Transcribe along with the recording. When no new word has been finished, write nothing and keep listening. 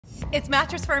It's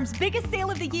Mattress Firm's biggest sale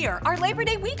of the year, our Labor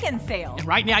Day weekend sale. And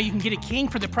right now you can get a king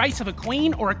for the price of a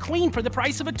queen or a queen for the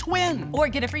price of a twin. Or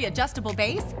get a free adjustable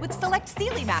base with select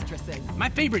Sealy mattresses. My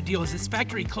favorite deal is this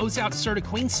factory closeout Serta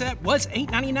queen set was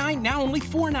 $8.99, now only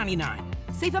 $4.99.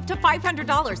 Save up to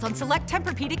 $500 on select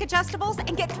TempurPedic adjustables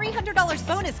and get $300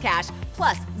 bonus cash,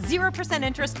 plus 0%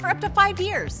 interest for up to 5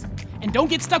 years. And don't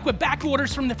get stuck with back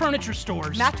orders from the furniture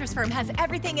stores. Mattress Firm has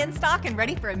everything in stock and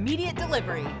ready for immediate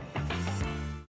delivery.